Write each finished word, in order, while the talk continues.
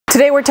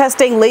Today we're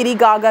testing Lady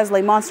Gaga's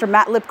Monster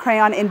Matte Lip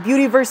Crayon in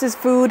Beauty vs.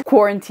 Food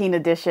Quarantine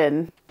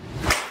Edition.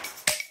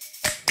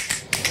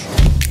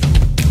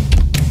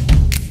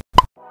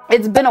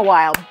 It's been a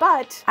while,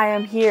 but I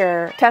am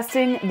here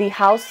testing the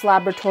Haus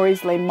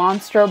Laboratories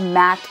Monster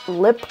Matte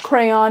Lip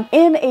Crayon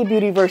in a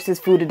Beauty vs.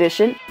 Food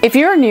edition. If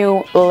you're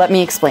new, let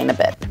me explain a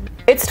bit.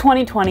 It's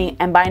 2020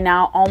 and by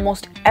now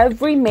almost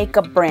every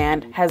makeup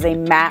brand has a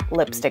matte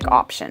lipstick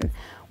option.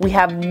 We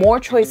have more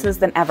choices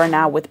than ever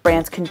now, with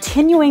brands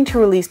continuing to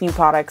release new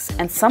products,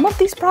 and some of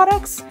these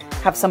products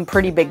have some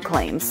pretty big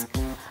claims.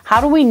 How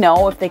do we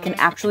know if they can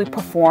actually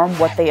perform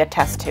what they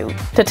attest to?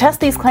 To test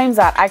these claims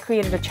out, I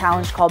created a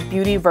challenge called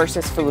Beauty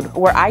vs. Food,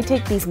 where I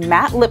take these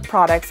matte lip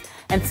products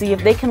and see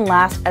if they can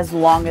last as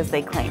long as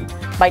they claim,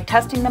 by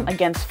testing them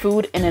against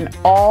food in an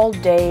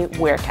all-day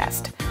wear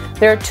test.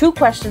 There are two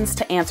questions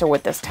to answer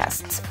with this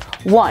test.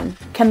 1,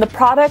 can the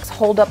products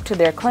hold up to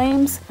their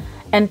claims?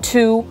 And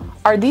 2,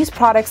 are these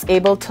products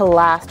able to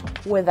last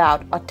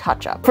without a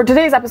touch-up? For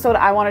today's episode,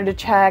 I wanted to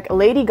check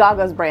Lady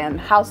Gaga's brand,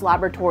 Haus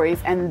Laboratories,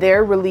 and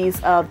their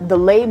release of the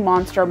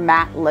Monster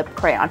Matte Lip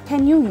Crayon.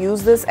 Can you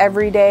use this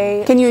every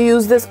day? Can you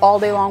use this all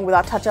day long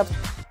without touch-ups?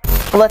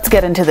 Let's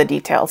get into the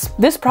details.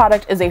 This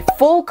product is a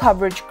full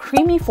coverage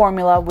creamy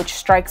formula which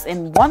strikes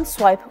in one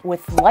swipe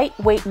with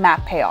lightweight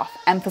matte payoff,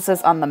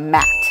 emphasis on the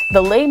matte.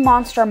 The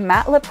Monster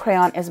Matte Lip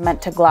Crayon is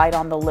meant to glide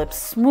on the lips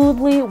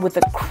smoothly with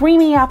a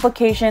creamy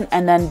application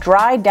and then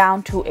dry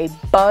down to a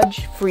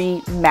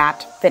budge-free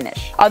matte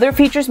finish. Other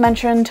features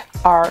mentioned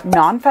are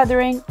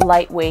non-feathering,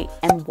 lightweight,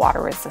 and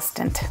water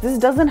resistant. This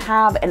doesn't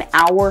have an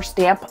hour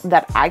stamp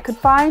that I could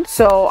find,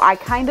 so I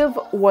kind of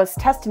was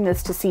testing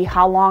this to see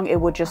how long it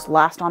would just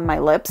last on my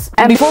lips.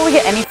 And before we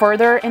get any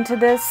further into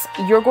this,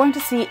 you're going to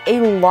see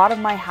a lot of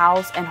my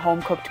house and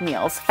home cooked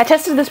meals. I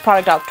tested this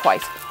product out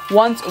twice.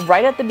 Once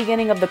right at the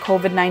beginning of the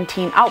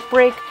COVID-19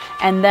 outbreak,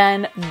 and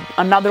then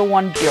another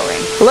one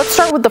during. Let's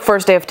start with the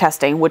first day of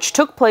testing, which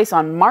took place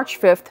on March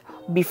 5th,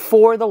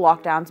 before the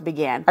lockdowns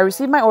began. I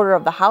received my order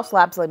of the Haus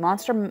Labs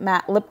Monster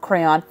Matte Lip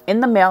Crayon in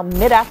the mail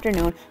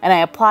mid-afternoon, and I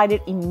applied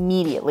it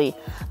immediately.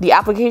 The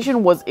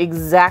application was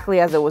exactly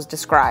as it was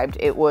described.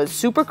 It was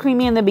super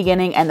creamy in the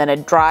beginning, and then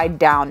it dried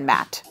down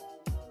matte.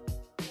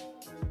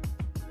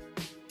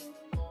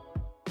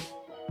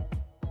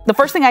 The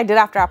first thing I did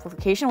after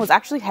application was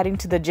actually heading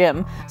to the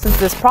gym, since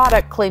this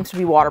product claims to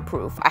be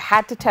waterproof. I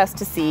had to test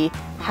to see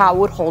how it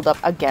would hold up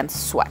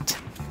against sweat.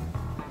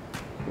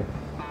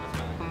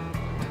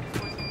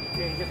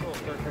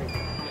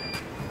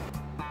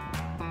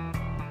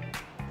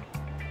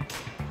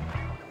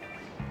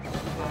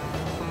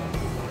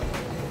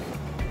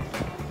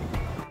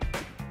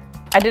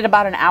 I did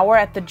about an hour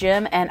at the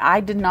gym and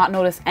I did not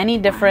notice any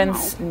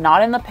difference,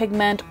 not in the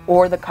pigment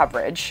or the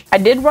coverage. I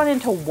did run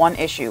into one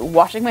issue,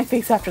 washing my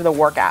face after the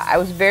workout. I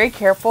was very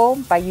careful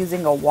by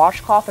using a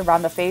washcloth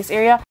around the face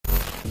area.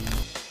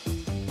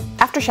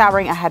 After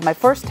showering, I had my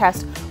first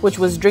test, which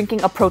was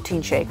drinking a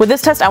protein shake. With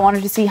this test, I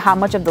wanted to see how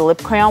much of the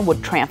lip crayon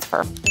would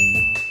transfer.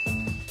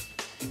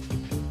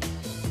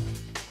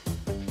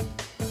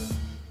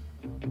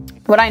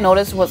 What I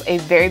noticed was a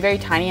very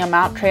tiny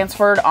amount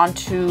transferred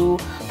onto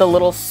the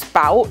little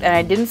spout, and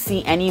I didn't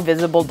see any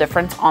visible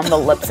difference on the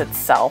lips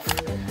itself.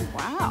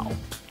 Wow.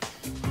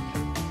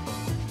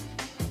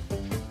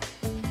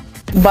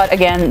 But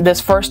again, this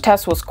first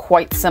test was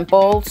quite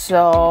simple,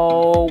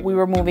 so we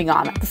were moving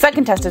on. The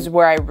second test is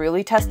where I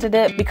really tested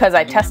it, because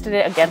I tested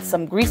it against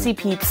some greasy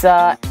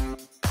pizza.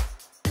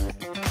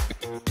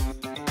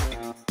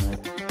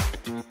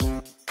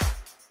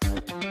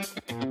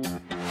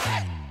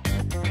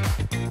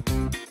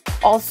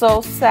 Also,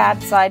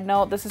 sad side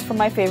note, this is from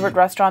my favorite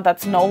restaurant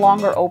that's no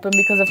longer open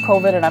because of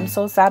COVID, and I'm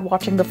so sad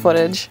watching the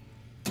footage.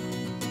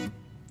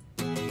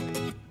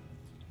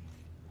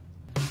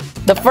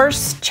 The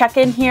first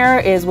check-in here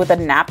is with a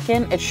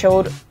napkin. It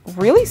showed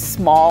really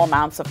small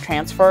amounts of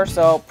transfer,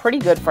 so pretty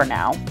good for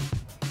now.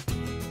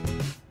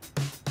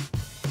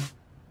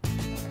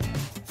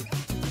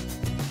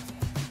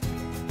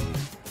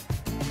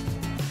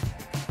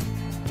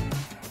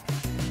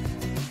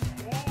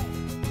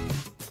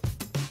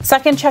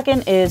 Second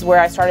check-in is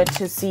where I started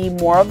to see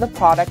more of the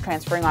product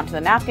transferring onto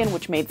the napkin,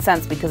 which made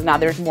sense because now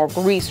there's more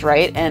grease,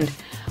 right? And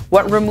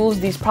what removes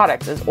these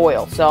products is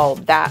oil, so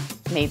that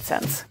made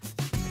sense.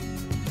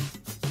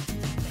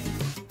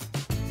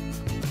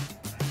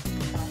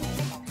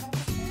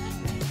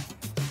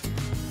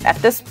 At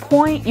this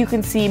point, you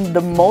can see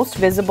the most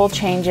visible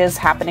changes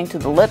happening to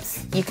the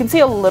lips. You can see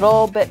a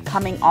little bit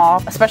coming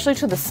off, especially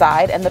to the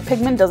side, and the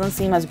pigment doesn't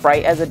seem as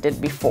bright as it did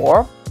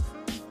before.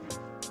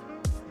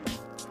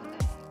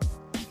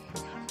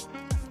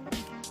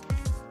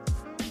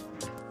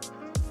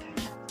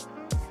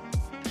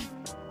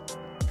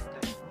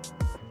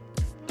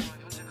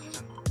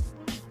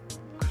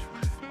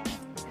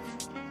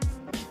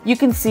 You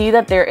can see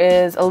that there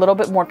is a little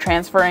bit more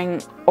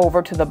transferring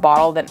over to the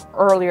bottle than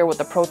earlier with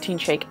the protein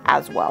shake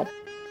as well.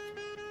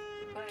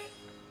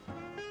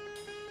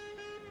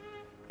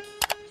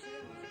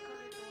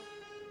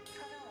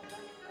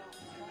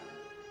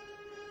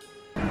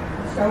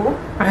 So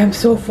I I'm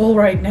so full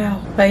right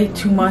now. I ate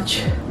too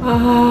much.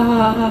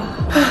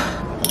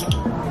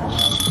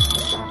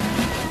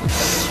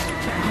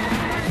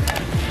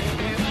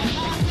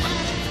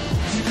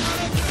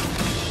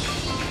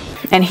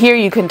 And here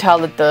you can tell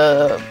that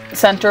the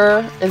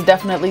center is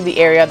definitely the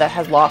area that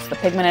has lost the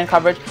pigment and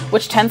coverage,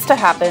 which tends to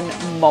happen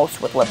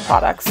most with lip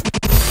products.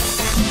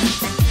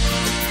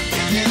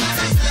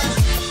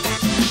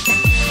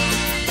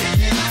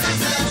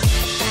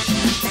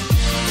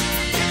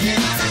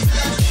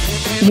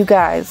 You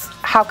guys,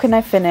 how can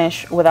I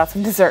finish without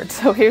some dessert?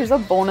 So here's a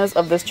bonus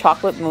of this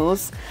chocolate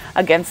mousse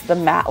against the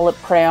matte lip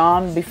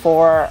crayon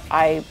before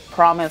I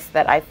promise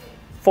that I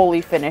fully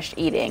finished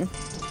eating.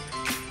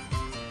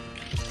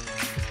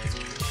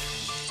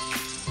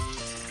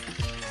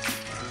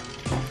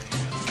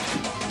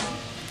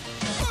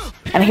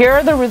 And here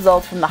are the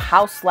results from the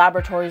Haus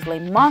Laboratories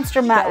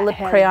Monster Matte Lip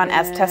Crayon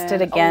as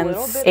tested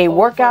against a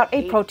workout,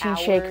 a protein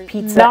shake,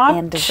 pizza,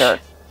 and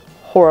dessert.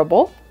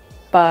 Horrible,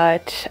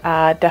 but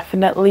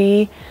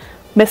definitely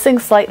missing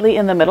slightly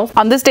in the middle.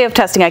 On this day of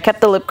testing, I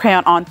kept the lip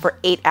crayon on for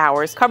 8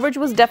 hours. Coverage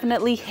was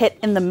definitely hit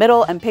in the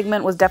middle and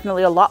pigment was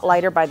definitely a lot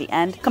lighter by the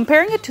end.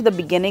 Comparing it to the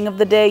beginning of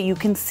the day, you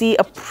can see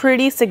a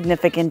pretty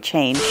significant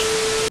change.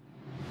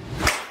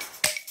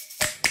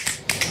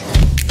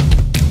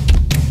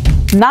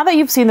 Now that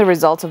you've seen the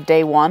results of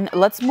day 1,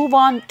 let's move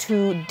on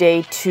to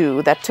day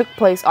 2 that took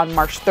place on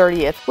March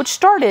 30th, which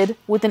started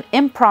with an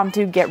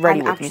impromptu get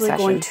ready with me session. I'm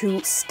actually going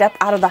to step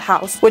out of the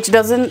house, which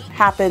doesn't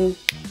happen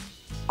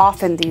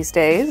often these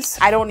days.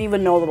 I don't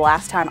even know the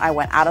last time I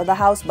went out of the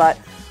house, but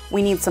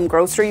we need some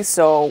groceries,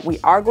 so we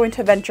are going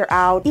to venture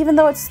out. Even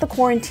though it's the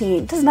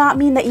quarantine, does not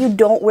mean that you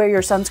don't wear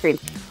your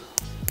sunscreen.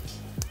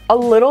 A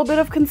little bit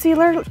of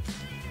concealer.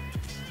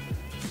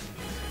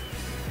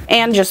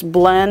 And just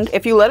blend.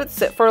 If you let it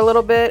sit for a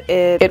little bit,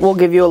 it will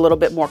give you a little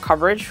bit more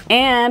coverage.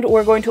 And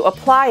we're going to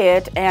apply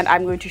it, and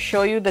I'm going to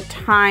show you the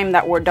time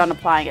that we're done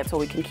applying it so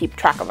we can keep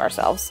track of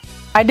ourselves.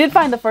 I did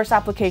find the first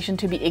application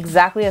to be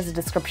exactly as the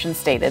description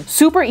stated.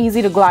 Super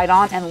easy to glide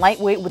on and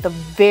lightweight with a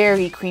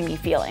very creamy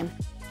feeling.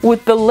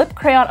 With the lip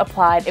crayon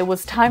applied, it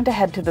was time to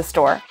head to the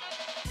store.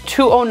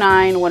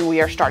 2:09 when we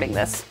are starting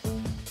this.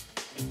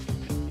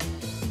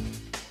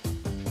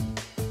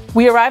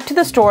 We arrived to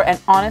the store,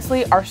 and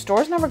honestly, our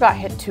stores never got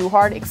hit too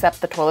hard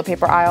except the toilet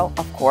paper aisle,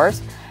 of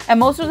course, and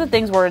most of the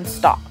things were in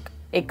stock,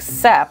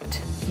 except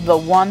the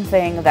one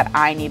thing that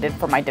I needed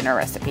for my dinner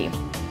recipe.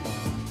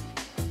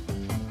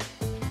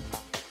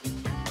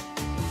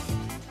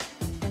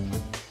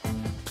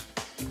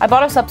 I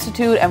bought a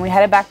substitute and we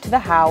headed back to the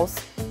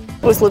house.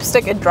 With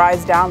lipstick, it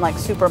dries down like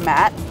super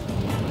matte,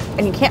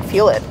 and you can't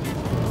feel it,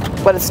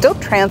 but it still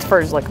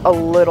transfers like a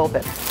little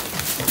bit.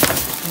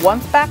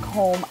 Once back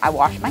home, I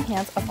washed my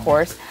hands, of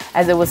course,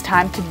 as it was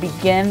time to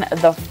begin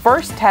the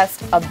first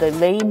test of the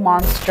Lady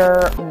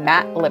Monster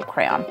Matte Lip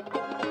Crayon.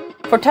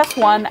 For test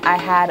 1, I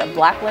had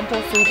black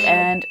lentil soup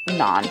and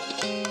naan.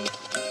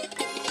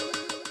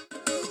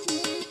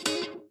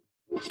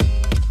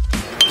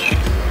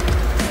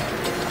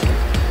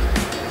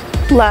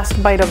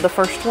 Last bite of the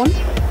first one.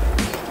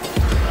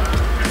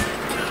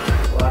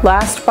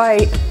 Last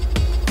bite.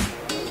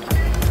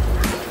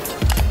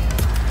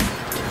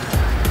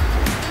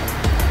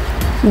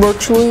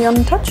 Virtually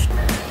untouched.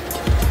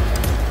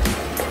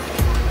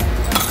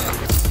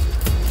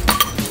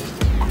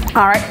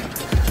 All right,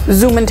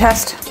 zoom and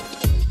test.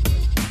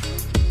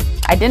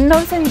 I didn't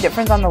notice any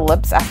difference on the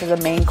lips after the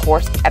main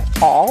course at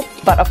all,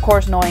 but of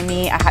course, knowing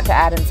me, I had to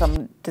add in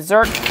some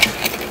dessert.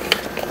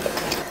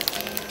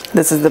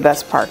 This is the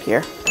best part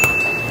here.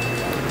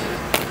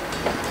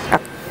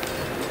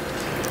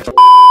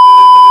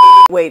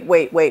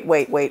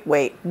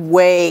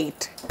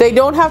 Wait. They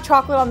don't have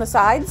chocolate on the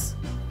sides?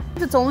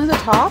 It's only the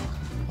top?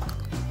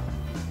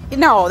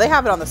 No, they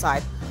have it on the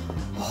side.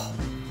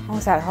 Oh,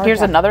 is that hard?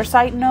 Here's another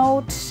side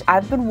note.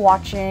 I've been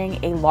watching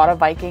a lot of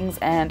Vikings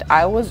and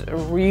I was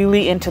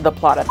really into the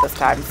plot at this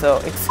time, so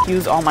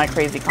excuse all my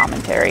crazy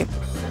commentary.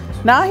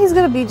 Now he's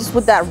gonna be just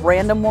with that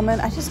random woman.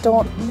 I just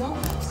don't know.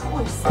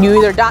 You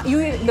either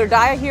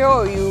die a hero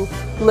or you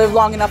live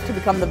long enough to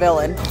become the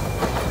villain.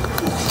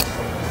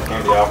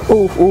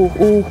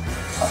 Ooh.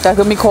 That's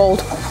gonna be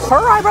cold.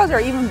 Her eyebrows are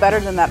even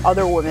better than that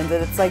other woman's,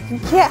 and it's like, you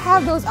can't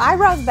have those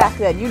eyebrows back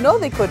then. You know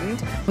they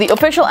couldn't. The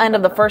official end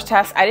of the first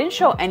test, I didn't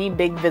show any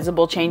big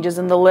visible changes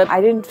in the lip.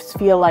 I didn't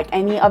feel like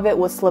any of it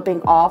was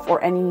slipping off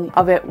or any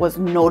of it was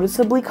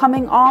noticeably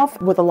coming off.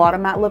 With a lot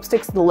of matte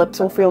lipsticks, the lips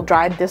will feel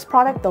dry. This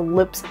product, the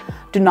lips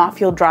do not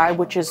feel dry,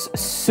 which is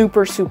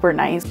super, super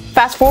nice.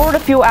 Fast forward a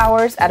few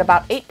hours, at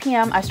about 8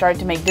 p.m. I started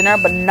to make dinner,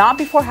 but not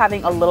before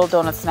having a little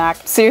donut snack.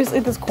 Seriously,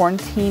 this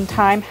quarantine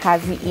time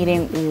has me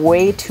eating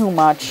way too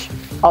much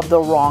of the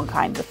wrong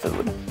kinds of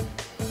food.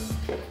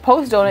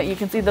 Post donut, you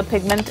can see the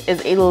pigment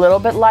is a little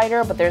bit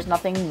lighter, but there's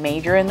nothing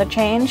major in the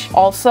change.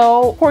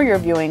 Also, for your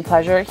viewing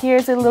pleasure,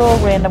 here's a little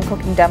random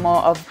cooking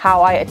demo of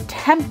how I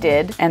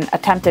attempted, and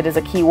attempted is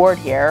a key word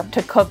here,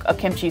 to cook a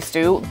kimchi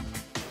stew.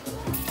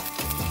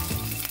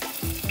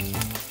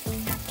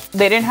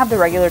 They didn't have the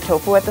regular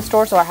tofu at the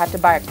store, so I had to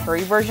buy a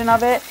curry version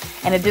of it.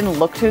 and it didn't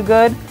look too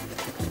good.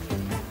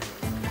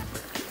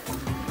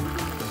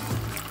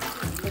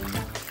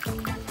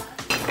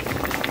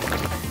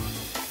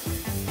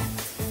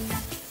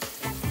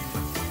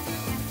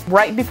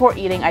 Right before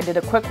eating, I did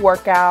a quick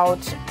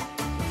workout,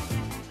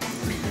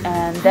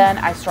 and then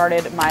I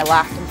started my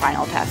last and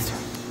final test.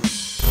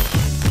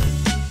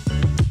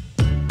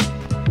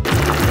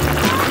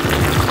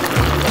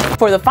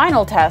 For the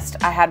final test,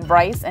 I had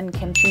rice and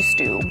kimchi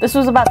stew. This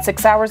was about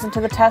 6 hours into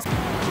the test.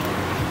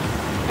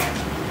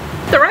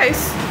 The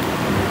rice,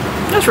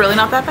 that's really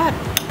not that bad.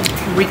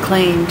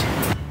 Reclaimed.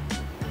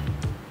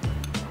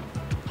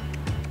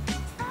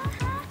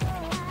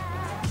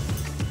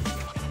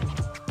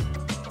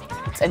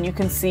 And you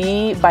can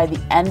see by the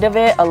end of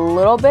it, a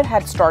little bit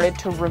had started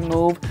to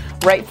remove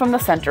right from the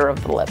center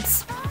of the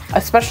lips.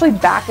 Especially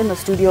back in the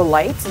studio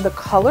lights, the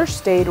color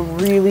stayed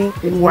really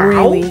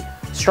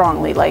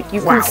strongly. Like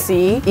you can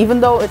see,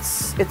 even though it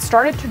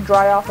started to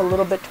dry off a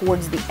little bit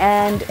towards the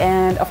end,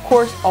 and of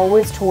course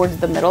always towards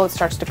the middle, it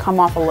starts to come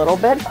off a little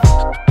bit.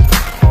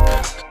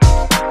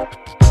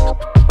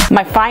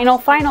 My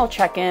final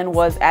check-in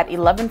was at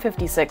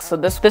 11:56, so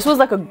this was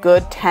like a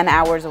good 10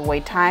 hours of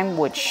wait time,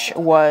 which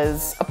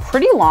was a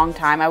pretty long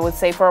time, I would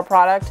say, for a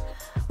product.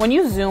 When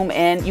you zoom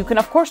in, you can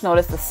of course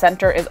notice the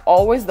center is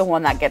always the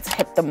one that gets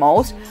hit the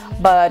most,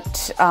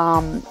 but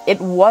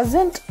it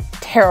wasn't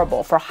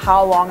terrible for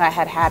how long I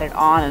had had it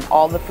on and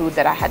all the food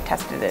that I had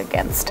tested it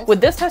against.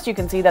 With this test, you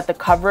can see that the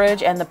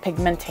coverage and the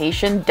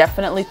pigmentation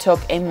definitely took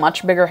a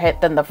much bigger hit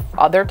than the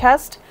other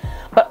test.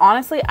 But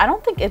honestly, I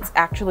don't think it's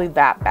actually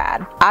that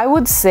bad. I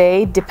would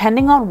say,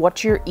 depending on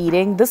what you're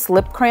eating, this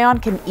lip crayon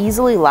can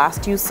easily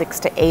last you 6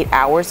 to 8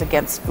 hours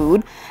against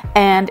food,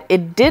 and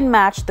it did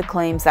match the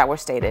claims that were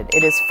stated.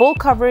 It is full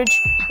coverage,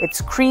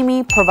 it's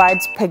creamy,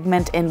 provides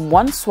pigment in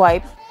one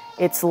swipe,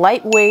 it's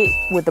lightweight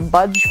with a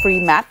budge-free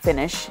matte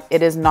finish,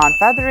 it is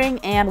non-feathering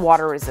and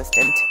water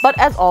resistant. But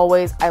as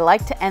always, I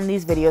like to end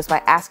these videos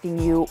by asking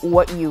you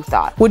what you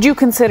thought. Would you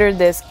consider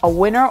this a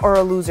winner or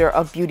a loser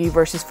of beauty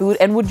versus food,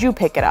 and would you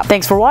pick it up?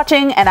 Thanks for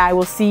watching, and I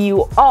will see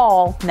you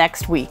all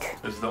next week.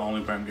 This is the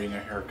only way I'm getting a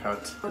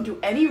haircut. Don't do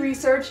any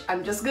research,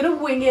 I'm just gonna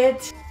wing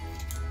it.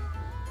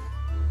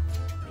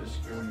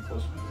 Just here when you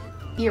post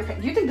my Ear pain.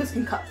 Do you think this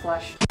can cut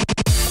flesh?